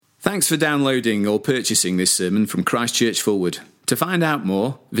Thanks for downloading or purchasing this sermon from Christ Church Fulwood. To find out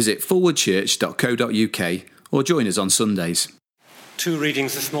more, visit fulwoodchurch.co.uk or join us on Sundays. Two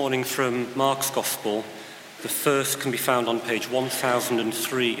readings this morning from Mark's Gospel. The first can be found on page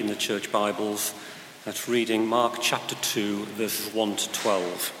 1003 in the Church Bibles. That's reading Mark chapter 2, verses 1 to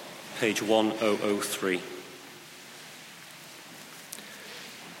 12, page 1003.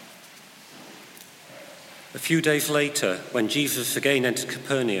 A few days later, when Jesus again entered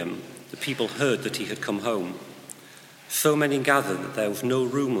Capernaum, the people heard that he had come home. So many gathered that there was no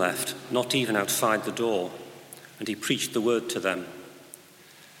room left, not even outside the door, and he preached the word to them.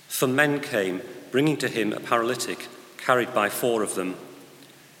 Some men came, bringing to him a paralytic, carried by 4 of them.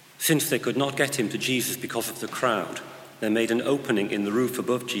 Since they could not get him to Jesus because of the crowd, they made an opening in the roof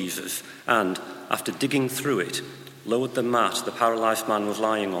above Jesus and, after digging through it, lowered the mat the paralyzed man was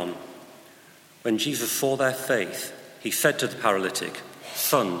lying on. When Jesus saw their faith, he said to the paralytic,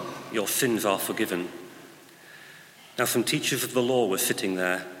 "Son, your sins are forgiven." Now some teachers of the law were sitting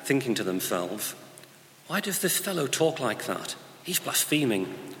there, thinking to themselves, "Why does this fellow talk like that? He's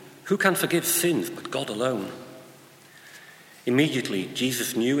blaspheming. Who can forgive sins but God alone?" Immediately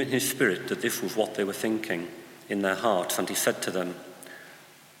Jesus knew in his spirit that this was what they were thinking in their hearts, and he said to them,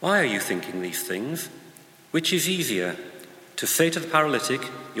 "Why are you thinking these things? Which is easier, to say to the paralytic,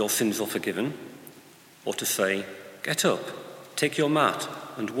 'Your sins are forgiven,' or to say, 'Get up, take your mat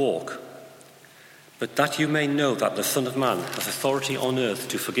and walk'? But that you may know that the Son of Man has authority on earth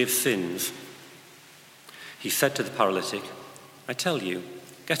to forgive sins." He said to the paralytic, "I tell you,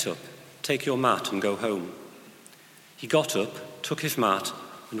 get up, take your mat and go home." He got up, took his mat,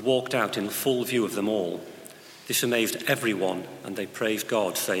 and walked out in full view of them all. This amazed everyone, and they praised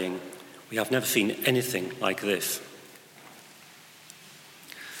God, saying, "We have never seen anything like this."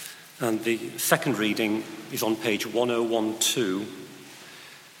 And the second reading is on page 1012,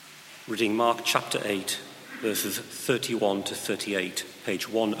 reading Mark chapter 8, verses 31 to 38, page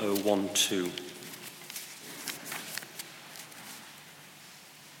 1012.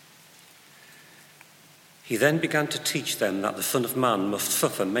 He then began to teach them that the Son of Man must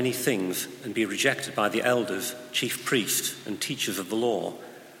suffer many things and be rejected by the elders, chief priests, and teachers of the law,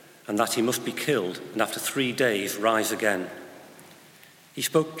 and that he must be killed and after 3 days rise again. He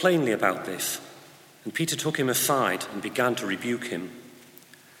spoke plainly about this, and Peter took him aside and began to rebuke him.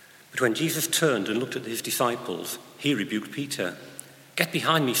 But when Jesus turned and looked at his disciples, he rebuked Peter. "Get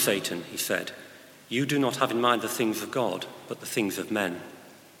behind me, Satan," he said. "You do not have in mind the things of God, but the things of men."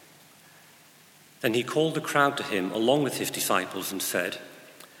 Then he called the crowd to him along with his disciples and said,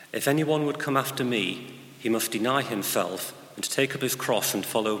 "If anyone would come after me, he must deny himself and take up his cross and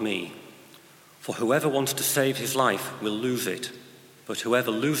follow me. For whoever wants to save his life will lose it, but whoever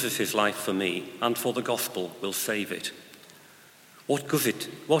loses his life for me and for the gospel will save it. What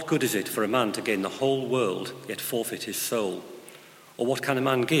good is it for a man to gain the whole world yet forfeit his soul? Or what can a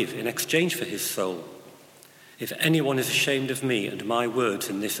man give in exchange for his soul? If anyone is ashamed of me and my words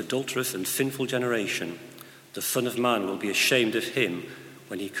in this adulterous and sinful generation, the Son of Man will be ashamed of him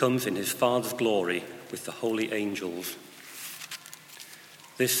when he comes in his Father's glory with the holy angels."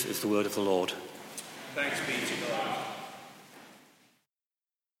 This is the word of the Lord. Thanks be to God.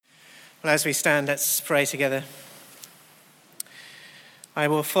 Well, as we stand, let's pray together. I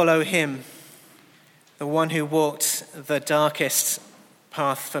will follow him, the one who walked the darkest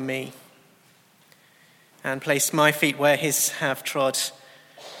path for me, and place my feet where his have trod,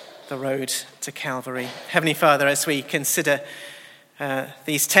 the road to Calvary. Heavenly Father, as we consider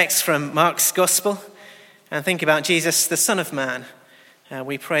these texts from Mark's Gospel and think about Jesus, the Son of Man,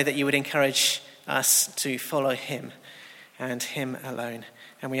 we pray that you would encourage us to follow him and him alone.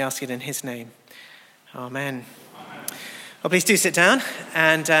 And we ask it in his name. Amen. Well, please do sit down.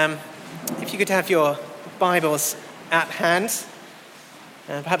 And if you could have your Bibles at hand.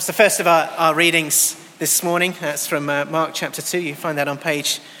 Perhaps the first of our readings this morning, that's from Mark chapter 2. You find that on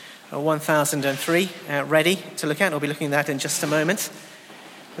page 1003, ready to look at. We'll be looking at that in just a moment.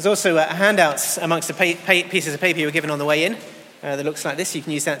 There's also handouts amongst the pieces of paper you were given on the way in that looks like this. You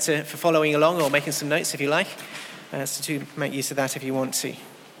can use that for following along or making some notes if you like. So do make use of that if you want to.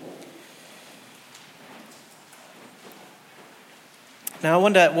 Now, I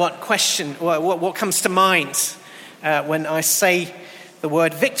wonder what comes to mind when I say the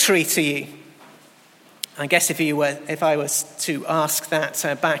word victory to you. I guess if I was to ask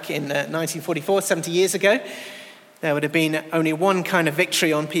that back in 1944, 70 years ago, there would have been only one kind of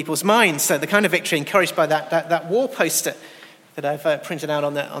victory on people's minds. So the kind of victory encouraged by that war poster that I've printed out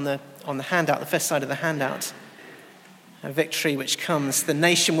on the handout, the first side of the handout. A victory which comes, the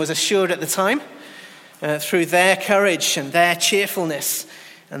nation was assured at the time, through their courage and their cheerfulness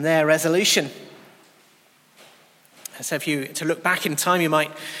and their resolution. So if you to look back in time, you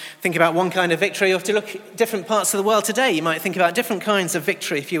might think about one kind of victory, or to look at different parts of the world today, you might think about different kinds of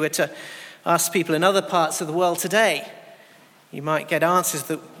victory. If you were to ask people in other parts of the world today, you might get answers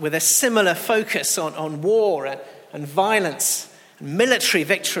that with a similar focus on war and violence and military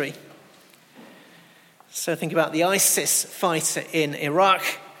victory. So think about the ISIS fighter in Iraq,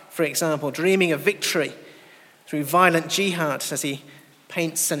 for example, dreaming of victory through violent jihad as he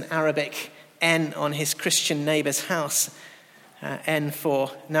paints an Arabic N on his Christian neighbour's house, N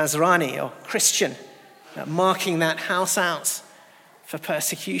for Nazrani or Christian, marking that house out for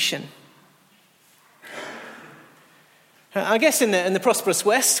persecution. I guess in the prosperous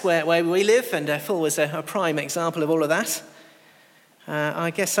West, where we live, and Phil was a prime example of all of that,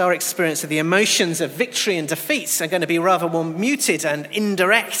 I guess our experience of the emotions of victory and defeat are going to be rather more muted and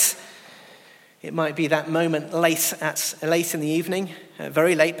indirect. It might be that moment late in the evening,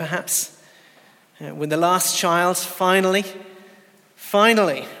 very late perhaps, when the last child finally,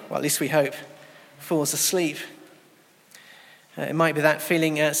 well, at least we hope, falls asleep. It might be that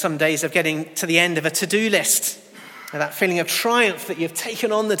feeling some days of getting to the end of a to-do list, that feeling of triumph that you've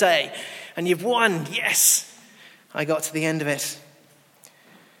taken on the day and you've won. Yes, I got to the end of it.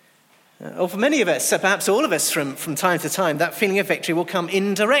 Or for many of us, perhaps all of us from time to time, that feeling of victory will come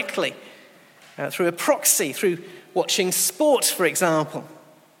indirectly, through a proxy, through watching sport, for example.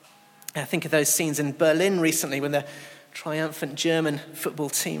 I think of those scenes in Berlin recently when the triumphant German football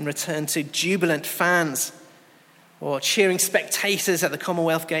team returned to jubilant fans, or cheering spectators at the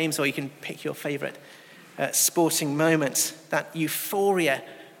Commonwealth Games, or you can pick your favourite sporting moment, that euphoria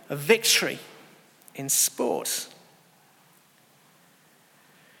of victory in sport.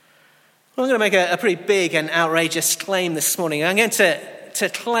 Well, I'm going to make a pretty big and outrageous claim this morning. I'm going to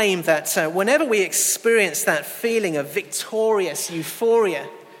claim that whenever we experience that feeling of victorious euphoria,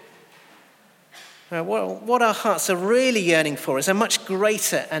 what our hearts are really yearning for is a much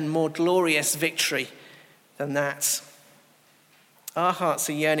greater and more glorious victory than that. Our hearts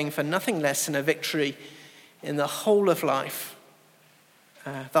are yearning for nothing less than a victory in the whole of life,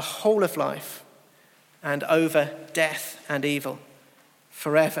 and over death and evil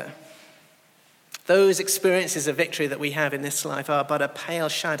forever. Those experiences of victory that we have in this life are but a pale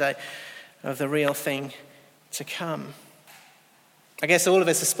shadow of the real thing to come. I guess all of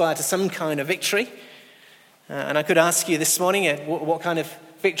us aspire to some kind of victory. And I could ask you this morning, what kind of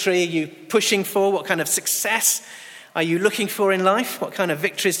victory are you pushing for? What kind of success are you looking for in life? What kind of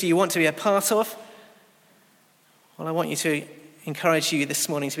victories do you want to be a part of? Well, I want you to encourage you this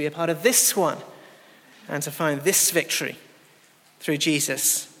morning to be a part of this one and to find this victory through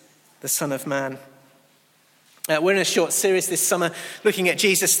Jesus, the Son of Man. We're in a short series this summer looking at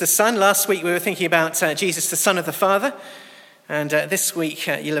Jesus the Son. Last week we were thinking about Jesus the Son of the Father. And this week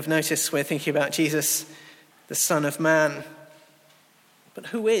you'll have noticed we're thinking about Jesus the Son of Man. But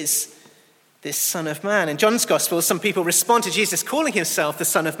who is this Son of Man? In John's Gospel, some people respond to Jesus calling himself the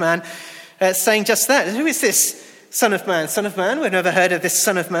Son of Man, saying just that. Who is this Son of Man? Son of Man? We've never heard of this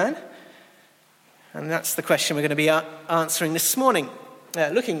Son of Man. And that's the question we're going to be answering this morning.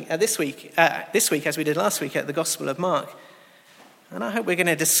 Looking at this week, as we did last week, at the Gospel of Mark. And I hope we're going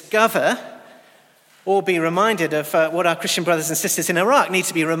to discover or be reminded of what our Christian brothers and sisters in Iraq need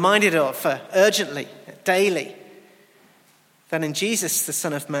to be reminded of urgently, daily. That in Jesus, the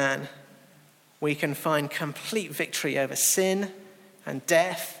Son of Man, we can find complete victory over sin and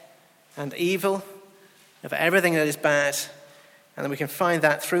death and evil, over everything that is bad. And that we can find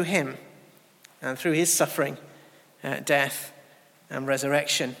that through him and through his suffering, death, and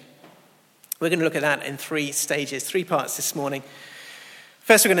resurrection. We're going to look at that in 3 stages, 3 parts this morning.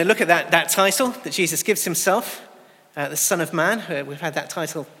 First, we're going to look at that title that Jesus gives himself, the Son of Man. We've had that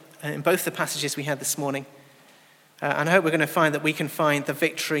title in both the passages we had this morning. And I hope we're going to find that we can find the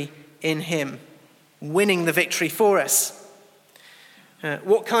victory in him, winning the victory for us.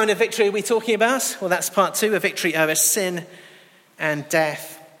 What kind of victory are we talking about? Well, that's part 2, a victory over sin and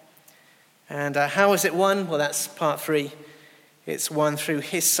death. And how is it won? Well, that's part 3. It's won through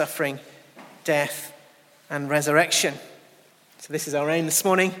his suffering, death, and resurrection. So this is our aim this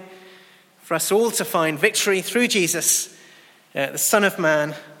morning, for us all to find victory through Jesus, the Son of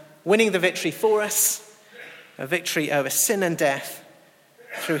Man, winning the victory for us, a victory over sin and death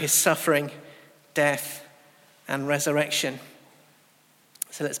through his suffering, death, and resurrection.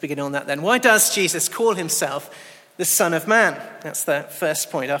 So let's begin on that then. Why does Jesus call himself the Son of Man? That's the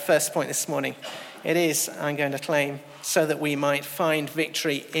first point, our first point this morning. It is, I'm going to claim, so that we might find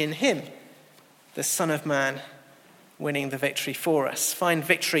victory in him, the Son of Man, winning the victory for us. Find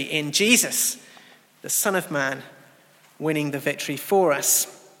victory in Jesus, the Son of Man, winning the victory for us.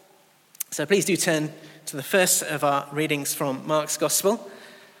 So please do turn to the first of our readings from Mark's Gospel.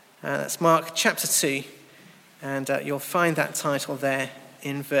 That's Mark chapter 2, and you'll find that title there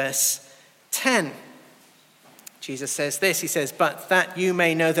in verse 10. Jesus says this, he says, "But that you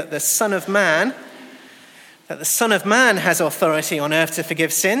may know that the Son of Man has authority on earth to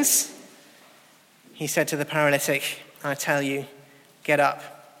forgive sins, he said to the paralytic, I tell you, get up,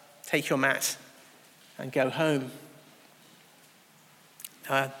 take your mat, and go home."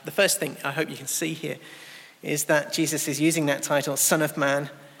 The first thing I hope you can see here is that Jesus is using that title, Son of Man,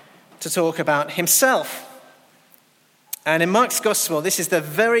 to talk about himself. And in Mark's Gospel, this is the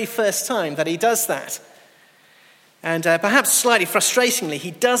very first time that he does that. And perhaps slightly frustratingly,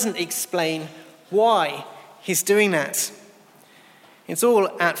 he doesn't explain why he's doing that. It's all,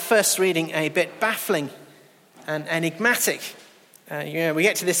 at first reading, a bit baffling and enigmatic. We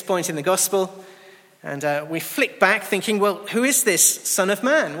get to this point in the Gospel, and we flick back thinking, well, who is this Son of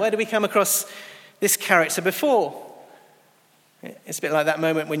Man? Where did we come across this character before? It's a bit like that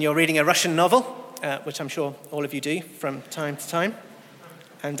moment when you're reading a Russian novel, which I'm sure all of you do from time to time.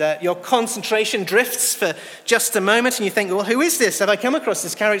 And your concentration drifts for just a moment, and you think, well, who is this? Have I come across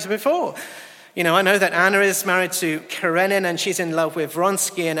this character before? I know that Anna is married to Karenin, and she's in love with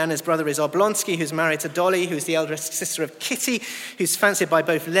Vronsky, and Anna's brother is Oblonsky, who's married to Dolly, who's the eldest sister of Kitty, who's fancied by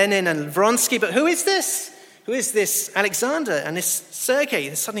both Lenin and Vronsky. But who is this? Who is this Alexander and this Sergei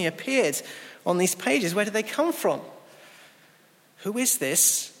that suddenly appeared on these pages? Where did they come from? Who is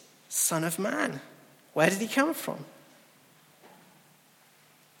this Son of Man? Where did he come from?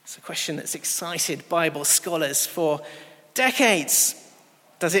 It's a question that's excited Bible scholars for decades.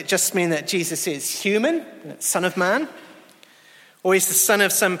 Does it just mean that Jesus is human, Son of Man? Or is the son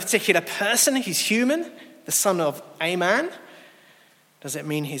of some particular person who's human, the son of a man? Does it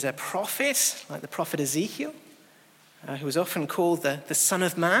mean he's a prophet, like the prophet Ezekiel, who was often called the Son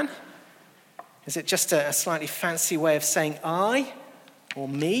of Man? Is it just a slightly fancy way of saying I or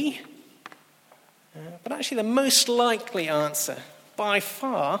me? But actually the most likely answer, by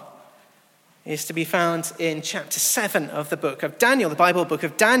far, is to be found in chapter 7 of the book of Daniel, the Bible book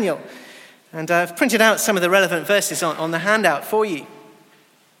of Daniel. And I've printed out some of the relevant verses on the handout for you.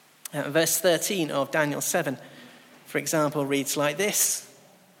 Verse 13 of Daniel 7, for example, reads like this.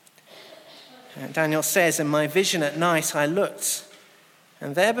 Daniel says, "In my vision at night I looked,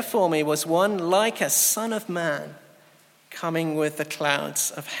 and there before me was one like a son of man coming with the clouds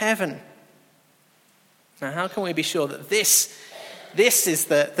of heaven." Now, how can we be sure that this is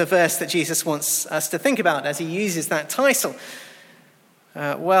the verse that Jesus wants us to think about as he uses that title?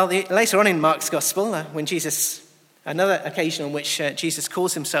 Later on in Mark's Gospel, when another occasion on which Jesus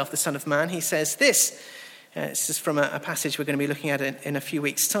calls himself the Son of Man, he says this. This is from a passage we're going to be looking at in a few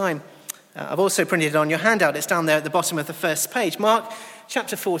weeks' time. I've also printed it on your handout. It's down there at the bottom of the first page. Mark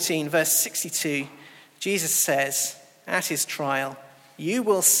chapter 14, verse 62. Jesus says, at his trial, "You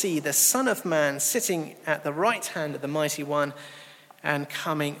will see the Son of Man sitting at the right hand of the Mighty One and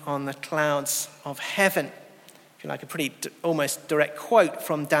coming on the clouds of heaven." If you like, a pretty almost direct quote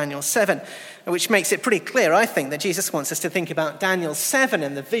from Daniel 7, which makes it pretty clear, I think, that Jesus wants us to think about Daniel 7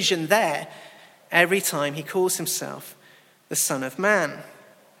 and the vision there every time he calls himself the Son of Man.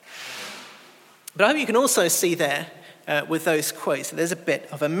 But I hope you can also see there with those quotes that there's a bit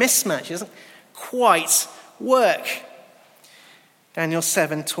of a mismatch. It doesn't quite work. Daniel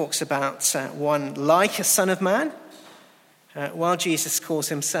 7 talks about one like a Son of Man, while Jesus calls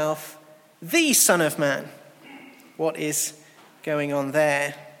himself the Son of Man. What is going on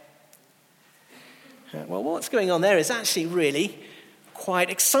there? What's going on there is actually really quite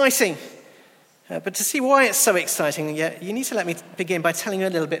exciting. But to see why it's so exciting, you need to let me begin by telling you a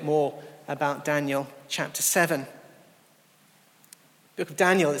little bit more about Daniel chapter 7. The book of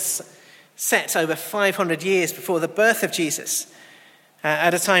Daniel is set over 500 years before the birth of Jesus,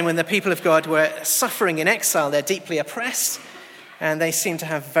 at a time when the people of God were suffering in exile. They're deeply oppressed, and they seem to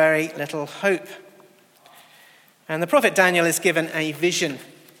have very little hope. And the prophet Daniel is given a vision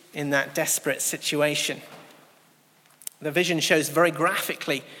in that desperate situation. The vision shows very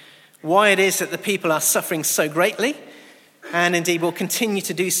graphically why it is that the people are suffering so greatly, and indeed will continue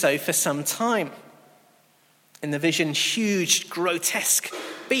to do so for some time. In the vision, huge, grotesque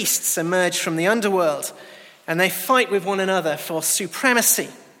beasts emerge from the underworld, and they fight with one another for supremacy.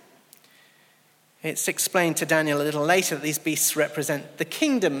 It's explained to Daniel a little later that these beasts represent the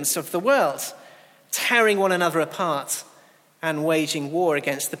kingdoms of the world, tearing one another apart and waging war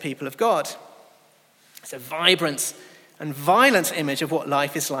against the people of God. It's a vibrant and violent image of what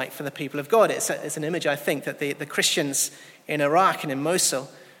life is like for the people of God. It's an image, I think, that the Christians in Iraq and in Mosul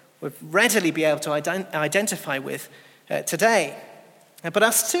would readily be able to identify with today. But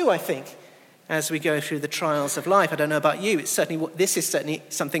us too, I think, as we go through the trials of life. I don't know about you, this is certainly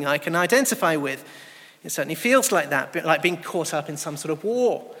something I can identify with. It certainly feels like that, like being caught up in some sort of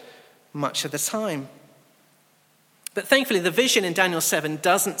war much of the time. But thankfully, the vision in Daniel 7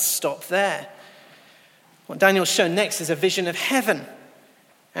 doesn't stop there. What Daniel's shown next is a vision of heaven.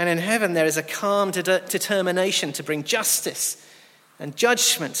 And in heaven, there is a calm determination to bring justice and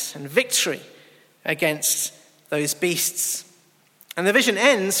judgment and victory against those beasts. And the vision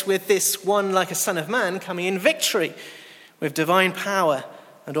ends with this one like a son of man coming in victory with divine power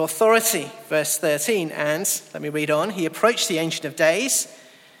and authority. Verse 13, and, let me read on, he approached the Ancient of Days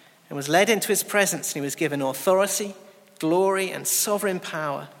and was led into his presence, and he was given authority, glory, and sovereign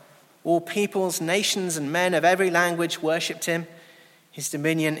power. All peoples, nations, and men of every language worshipped him. His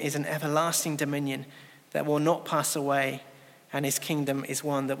dominion is an everlasting dominion that will not pass away, and his kingdom is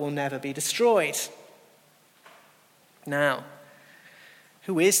one that will never be destroyed. Now,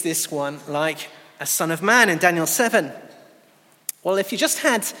 who is this one like a son of man in Daniel 7? Well, if you just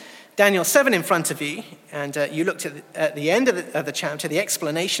had Daniel 7 in front of you, and you looked at the end of the chapter, the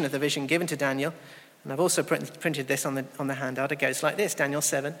explanation of the vision given to Daniel, and I've also printed this on the handout. It goes like this, Daniel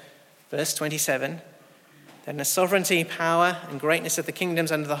 7, verse 27. Then the sovereignty, power, and greatness of the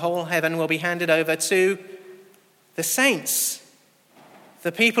kingdoms under the whole heaven will be handed over to the saints,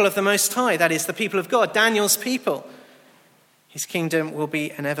 the people of the Most High, that is, the people of God, Daniel's people. His kingdom will be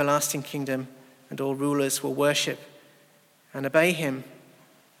an everlasting kingdom, and all rulers will worship and obey him.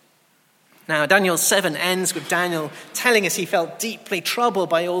 Now, Daniel 7 ends with Daniel telling us he felt deeply troubled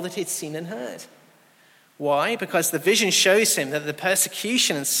by all that he'd seen and heard. Why? Because the vision shows him that the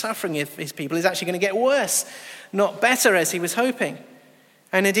persecution and suffering of his people is actually going to get worse, not better as he was hoping.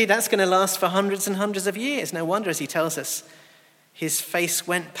 And indeed, that's going to last for hundreds and hundreds of years. No wonder, as he tells us, his face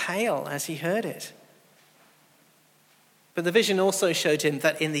went pale as he heard it. But the vision also showed him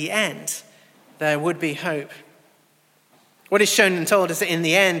that in the end, there would be hope. What is shown and told is that in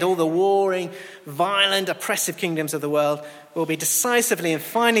the end, all the warring, violent, oppressive kingdoms of the world will be decisively and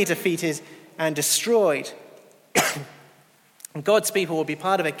finally defeated and destroyed. And God's people will be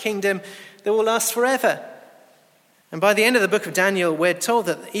part of a kingdom that will last forever. And by the end of the book of Daniel, we're told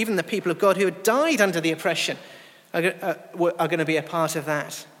that even the people of God who had died under the oppression are going to be a part of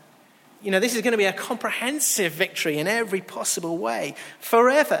that. You know, this is going to be a comprehensive victory in every possible way,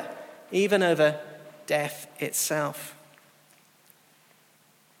 forever, even over death itself.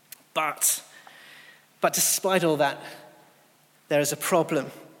 But despite all that, there is a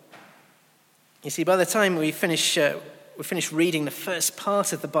problem. You see, by the time we finish reading the first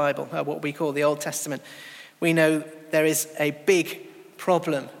part of the Bible, what we call the Old Testament, we know there is a big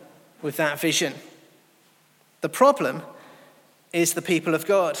problem with that vision. The problem is the people of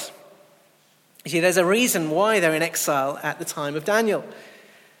God. You see, there's a reason why they're in exile at the time of Daniel,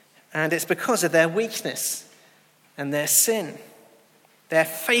 and it's because of their weakness and their sin, their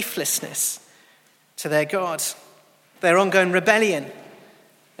faithlessness to their God, their ongoing rebellion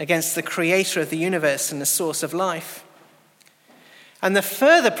against the creator of the universe and the source of life. And the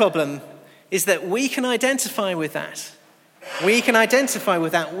further problem is that we can identify with that. We can identify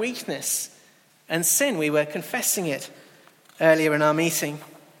with that weakness and sin. We were confessing it earlier in our meeting.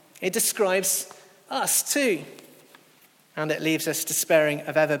 It describes us too. And it leaves us despairing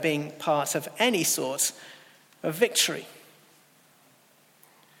of ever being part of any sort of victory.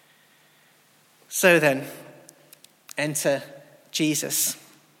 So then, enter Jesus.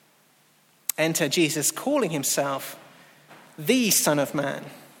 Enter Jesus, calling himself the Son of Man.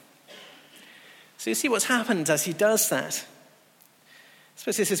 So you see what's happened as he does that. I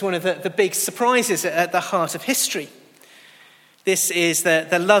suppose this is one of the big surprises at the heart of history. This is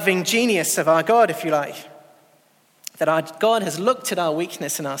the loving genius of our God, if you like. That our God has looked at our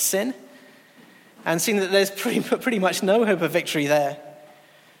weakness and our sin and seen that there's pretty much no hope of victory there.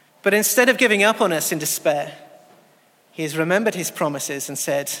 But instead of giving up on us in despair, he has remembered his promises and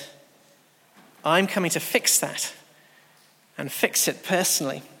said, I'm coming to fix that and fix it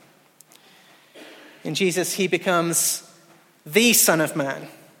personally. In Jesus, he becomes the Son of Man.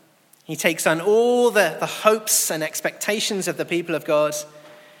 He takes on all the hopes and expectations of the people of God.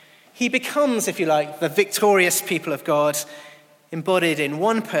 He becomes, if you like, the victorious people of God, embodied in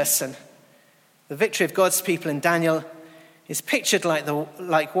one person. The victory of God's people in Daniel is pictured like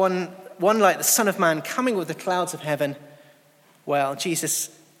one like the Son of Man coming with the clouds of heaven. Well, Jesus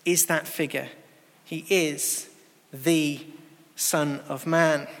is that figure. He is the Son of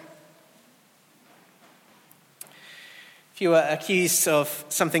Man. If you were accused of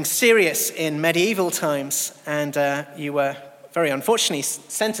something serious in medieval times and you were very unfortunately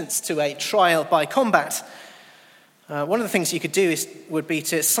sentenced to a trial by combat, One of the things you could do would be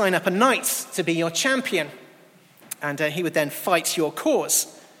to sign up a knight to be your champion, and he would then fight your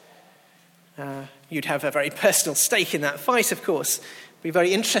cause. You'd have a very personal stake in that fight, of course, be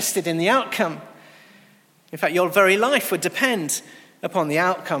very interested in the outcome. In fact, your very life would depend upon the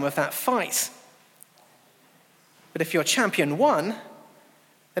outcome of that fight. But if your champion won,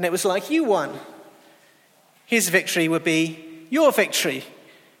 then it was like you won. His victory would be your victory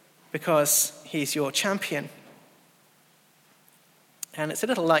because he's your champion. And it's a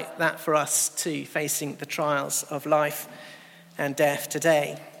little like that for us too, facing the trials of life and death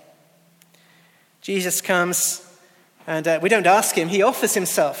today. Jesus comes and we don't ask him, he offers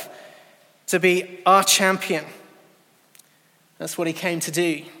himself to be our champion. That's what he came to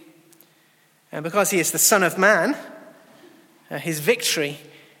do. And because he is the Son of Man, his victory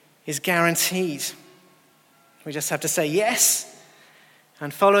is guaranteed. We just have to say yes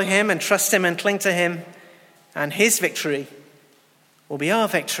and follow him and trust him and cling to him, and his victory will be our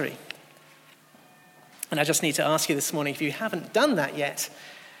victory. And I just need to ask you this morning, if you haven't done that yet,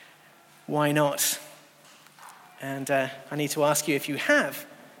 why not? And I need to ask you, if you have,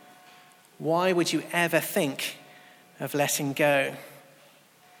 why would you ever think of letting go?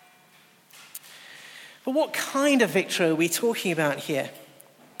 But what kind of victory are we talking about here?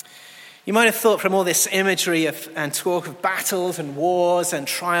 You might have thought from all this imagery and talk of battles and wars and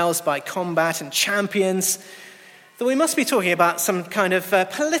trials by combat and champions that we must be talking about some kind of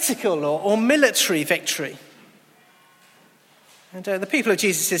political or military victory. And the people of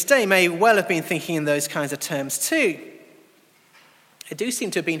Jesus' day may well have been thinking in those kinds of terms too. They do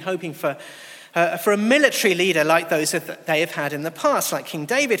seem to have been hoping for a military leader like those that they have had in the past, like King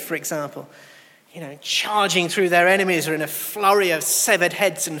David, for example. Charging through their enemies or in a flurry of severed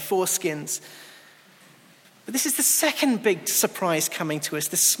heads and foreskins. But this is the second big surprise coming to us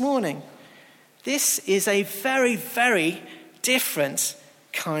this morning. This is a very, very different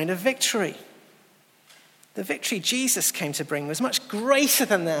kind of victory. The victory Jesus came to bring was much greater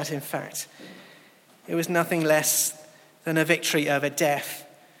than that, in fact. It was nothing less than a victory over death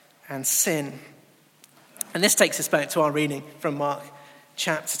and sin. And this takes us back to our reading from Mark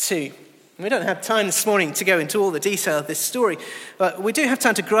chapter 2. We don't have time this morning to go into all the detail of this story, but we do have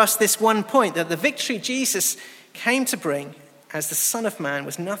time to grasp this one point, that the victory Jesus came to bring as the Son of Man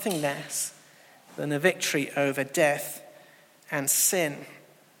was nothing less than a victory over death and sin.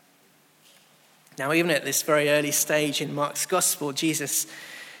 Now, even at this very early stage in Mark's Gospel, Jesus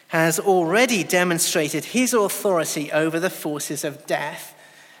has already demonstrated his authority over the forces of death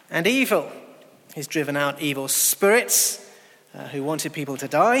and evil. He's driven out evil spirits who wanted people to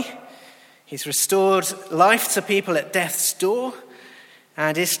die. He's restored life to people at death's door,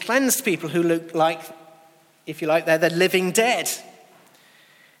 and he's cleansed people who look like, if you like, they're the living dead.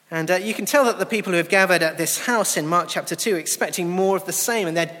 And you can tell that the people who have gathered at this house in Mark chapter 2 are expecting more of the same,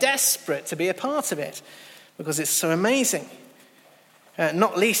 and they're desperate to be a part of it because it's so amazing.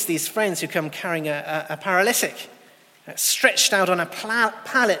 Not least these friends who come carrying a paralytic, stretched out on a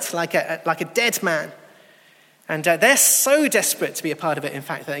pallet like a dead man. And they're so desperate to be a part of it, in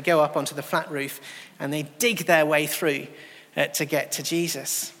fact, that they go up onto the flat roof and they dig their way through to get to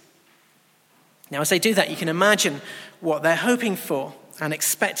Jesus. Now, as they do that, you can imagine what they're hoping for and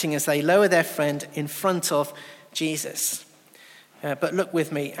expecting as they lower their friend in front of Jesus. But look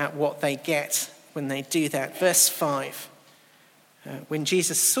with me at what they get when they do that. Verse 5. When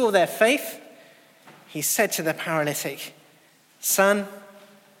Jesus saw their faith, he said to the paralytic, "Son,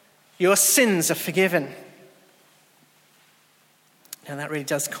 your sins are forgiven." And that really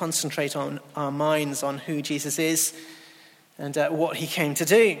does concentrate on our minds on who Jesus is and what he came to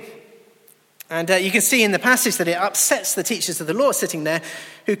do. And you can see in the passage that it upsets the teachers of the law sitting there,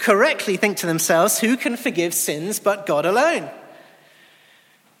 who correctly think to themselves, who can forgive sins but God alone?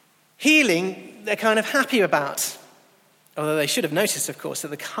 Healing, they're kind of happy about. Although they should have noticed, of course, that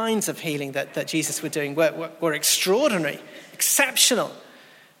the kinds of healing that Jesus was doing were extraordinary, exceptional.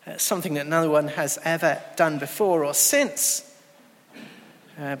 Something that no one has ever done before or since.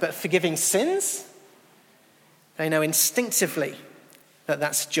 But forgiving sins, they know instinctively that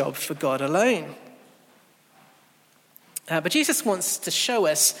that's a job for God alone. But Jesus wants to show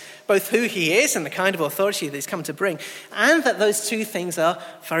us both who he is and the kind of authority that he's come to bring, and that those two things are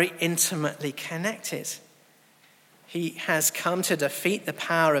very intimately connected. He has come to defeat the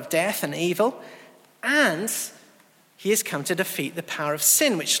power of death and evil, and he has come to defeat the power of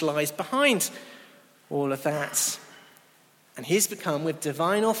sin, which lies behind all of that. And he's become with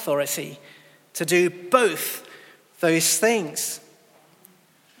divine authority to do both those things.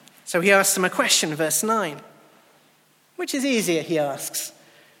 So he asks them a question, verse 9. Which is easier, he asks?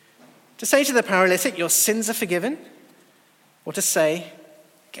 To say to the paralytic, your sins are forgiven, or to say,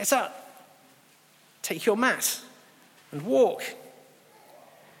 get up, take your mat, and walk.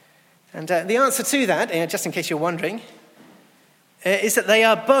 And the answer to that, just in case you're wondering, is that they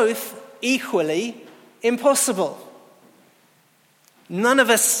are both equally impossible. None of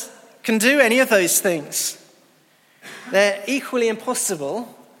us can do any of those things. They're equally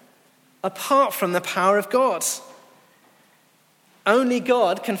impossible apart from the power of God. Only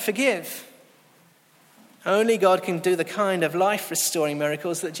God can forgive. Only God can do the kind of life-restoring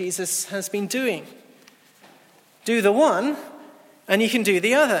miracles that Jesus has been doing. Do the one, and you can do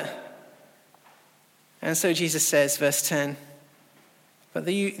the other. And so Jesus says, verse 10, but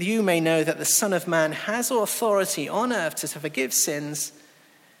you may know that the Son of Man has authority on earth to forgive sins.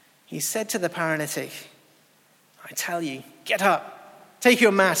 He said to the paralytic, I tell you, get up, take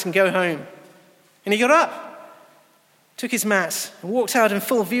your mat and go home. And he got up, took his mat and walked out in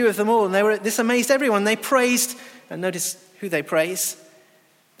full view of them all. And this amazed everyone. They praised, and notice who they praised.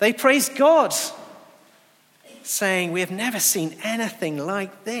 They praised God, saying, we have never seen anything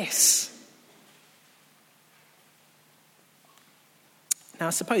like this. Now, I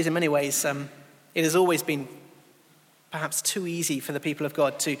suppose in many ways it has always been perhaps too easy for the people of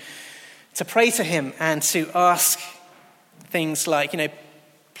God to pray to him and to ask things like,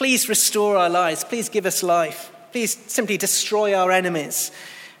 please restore our lives, please give us life, please simply destroy our enemies,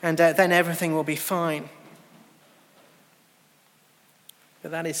 and then everything will be fine. But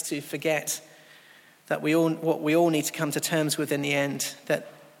that is to forget that what we all need to come to terms with in the end,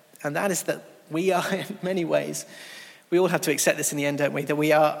 and that is that we are, in many ways, we all have to accept this in the end, don't we? That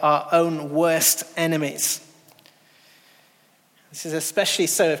we are our own worst enemies. This is especially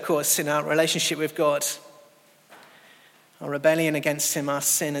so, of course, in our relationship with God. Our rebellion against him, our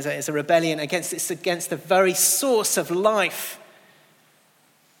sin, is a rebellion against the very source of life.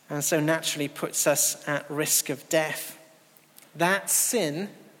 And so naturally puts us at risk of death. That sin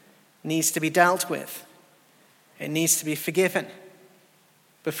needs to be dealt with. It needs to be forgiven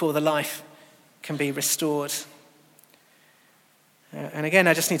before the life can be restored. And again,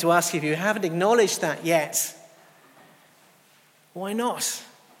 I just need to ask you, if you haven't acknowledged that yet, why not?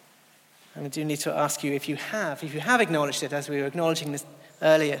 And I do need to ask you, if you have acknowledged it, as we were acknowledging this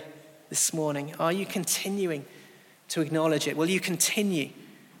earlier this morning, are you continuing to acknowledge it? Will you continue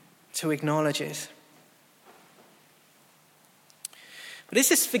to acknowledge it? But is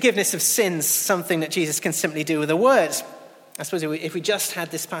this forgiveness of sins something that Jesus can simply do with a word? I suppose if we just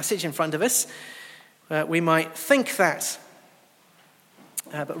had this passage in front of us, we might think that.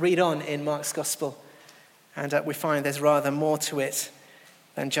 But read on in Mark's Gospel, and we find there's rather more to it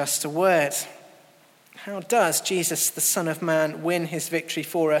than just a word. How does Jesus, the Son of Man, win his victory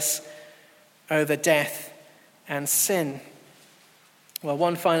for us over death and sin? Well,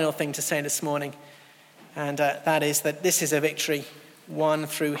 one final thing to say this morning, and that is that this is a victory won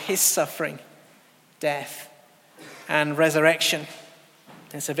through his suffering, death, and resurrection.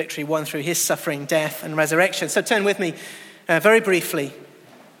 It's a victory won through his suffering, death, and resurrection. So turn with me very briefly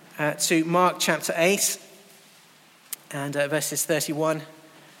to Mark chapter 8 and verses 31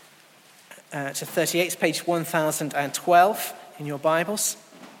 to 38. It's page 1012 in your Bibles.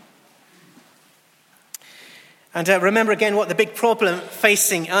 And remember again what the big problem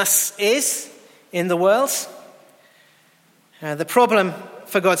facing us is in the world. The problem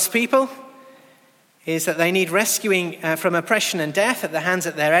for God's people is that they need rescuing from oppression and death at the hands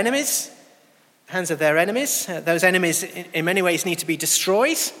of their enemies. Those enemies in many ways need to be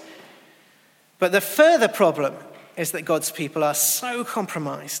destroyed. But the further problem is that God's people are so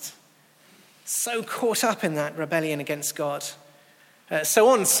compromised, so caught up in that rebellion against God, so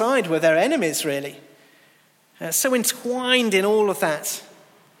on side with their enemies really, so entwined in all of that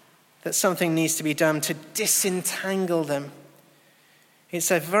something needs to be done to disentangle them. It's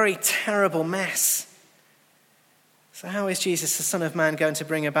a very terrible mess. So how is Jesus, the Son of Man, going to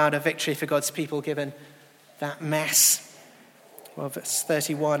bring about a victory for God's people given that mess? Well, verse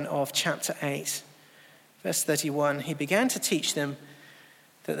 31 of chapter 8. Verse 31, he began to teach them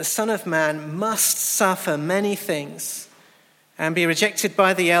that the Son of Man must suffer many things and be rejected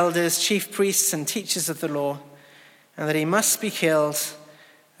by the elders, chief priests, and teachers of the law, and that he must be killed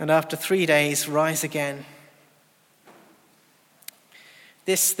and after 3 days rise again.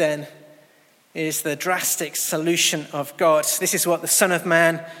 This then is the drastic solution of God. This is what the Son of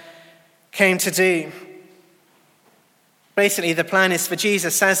Man came to do. Basically, the plan is for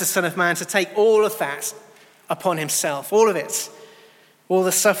Jesus as the Son of Man to take all of that upon himself, all of it, all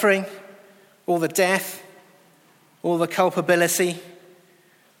the suffering, all the death, all the culpability,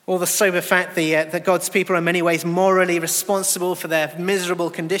 all the sober fact that God's people are in many ways morally responsible for their miserable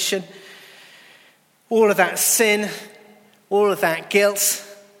condition, all of that sin, all of that guilt,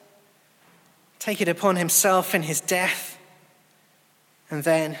 take it upon himself in his death, and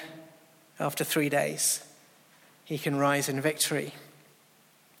then, after 3 days, he can rise in victory.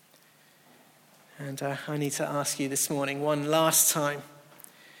 And I need to ask you this morning, one last time,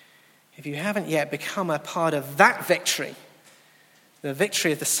 if you haven't yet become a part of that victory, the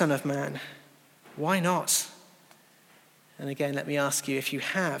victory of the Son of Man, why not? And again, let me ask you, if you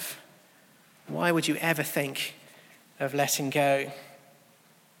have, why would you ever think of letting go?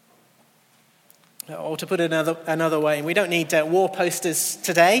 Or to put it another way, we don't need war posters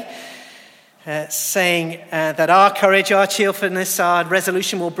today saying that our courage, our cheerfulness, our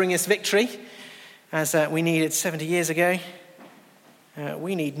resolution will bring us victory, as we needed 70 years ago.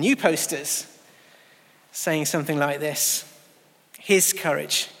 We need new posters saying something like this: his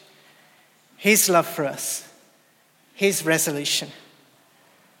courage, his love for us, his resolution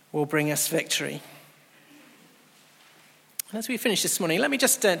will bring us victory. And as we finish this morning, let me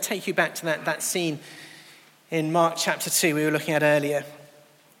just take you back to that scene in Mark chapter 2 we were looking at earlier,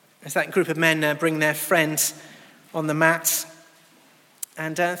 as that group of men bring their friend on the mat.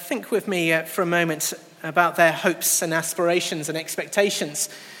 And think with me for a moment about their hopes and aspirations and expectations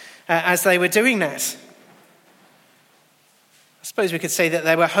as they were doing that. I suppose we could say that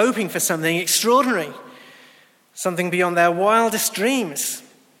they were hoping for something extraordinary, something beyond their wildest dreams.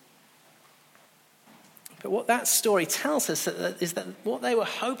 But what that story tells us is that what they were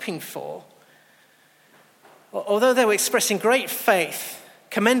hoping for, although they were expressing great faith,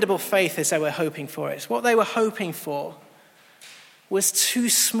 commendable faith as they were hoping for it, what they were hoping for was too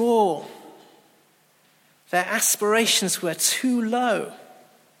small. Their aspirations were too low.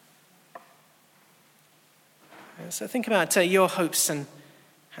 So think about your hopes and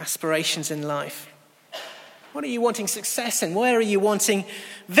aspirations in life. What are you wanting success in? Where are you wanting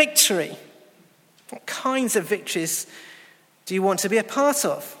victory? What kinds of victories do you want to be a part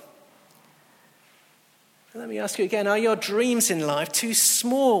of? Let me ask you again, are your dreams in life too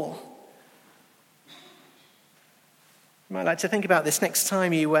small? You might like to think about this next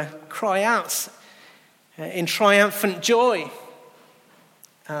time you cry out in triumphant joy.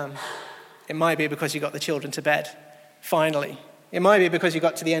 It might be because you got the children to bed, finally. It might be because you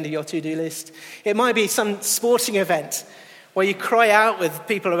got to the end of your to-do list. It might be some sporting event where you cry out with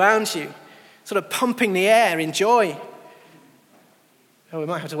people around you, sort of pumping the air in joy. Oh, we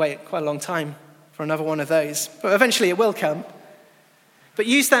might have to wait quite a long time for another one of those. But eventually it will come. But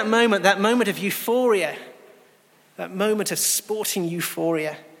use that moment of euphoria, that moment of sporting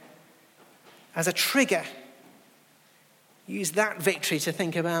euphoria as a trigger. Use that victory to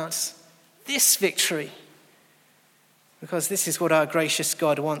think about this victory, because this is what our gracious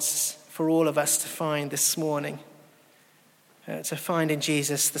God wants for all of us to find this morning, to find in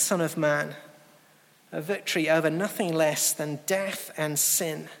Jesus, the Son of Man, a victory over nothing less than death and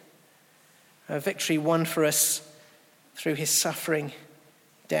sin, a victory won for us through his suffering,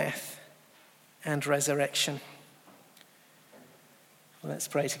 death, and resurrection. Let's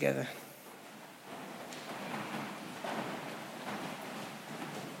pray together.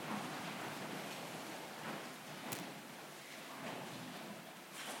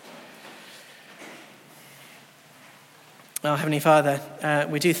 Our Heavenly Father,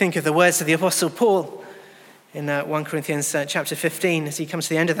 we do think of the words of the Apostle Paul in 1 Corinthians chapter 15 as he comes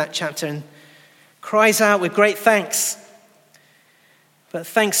to the end of that chapter and cries out with great thanks. But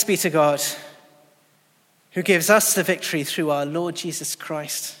thanks be to God who gives us the victory through our Lord Jesus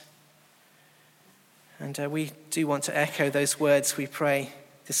Christ. And we do want to echo those words, we pray,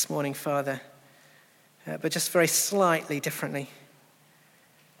 this morning, Father, but just very slightly differently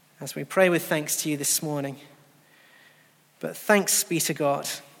as we pray with thanks to you this morning. But thanks be to God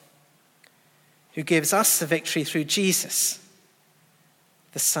who gives us the victory through Jesus,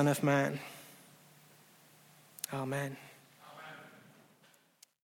 the Son of Man. Amen.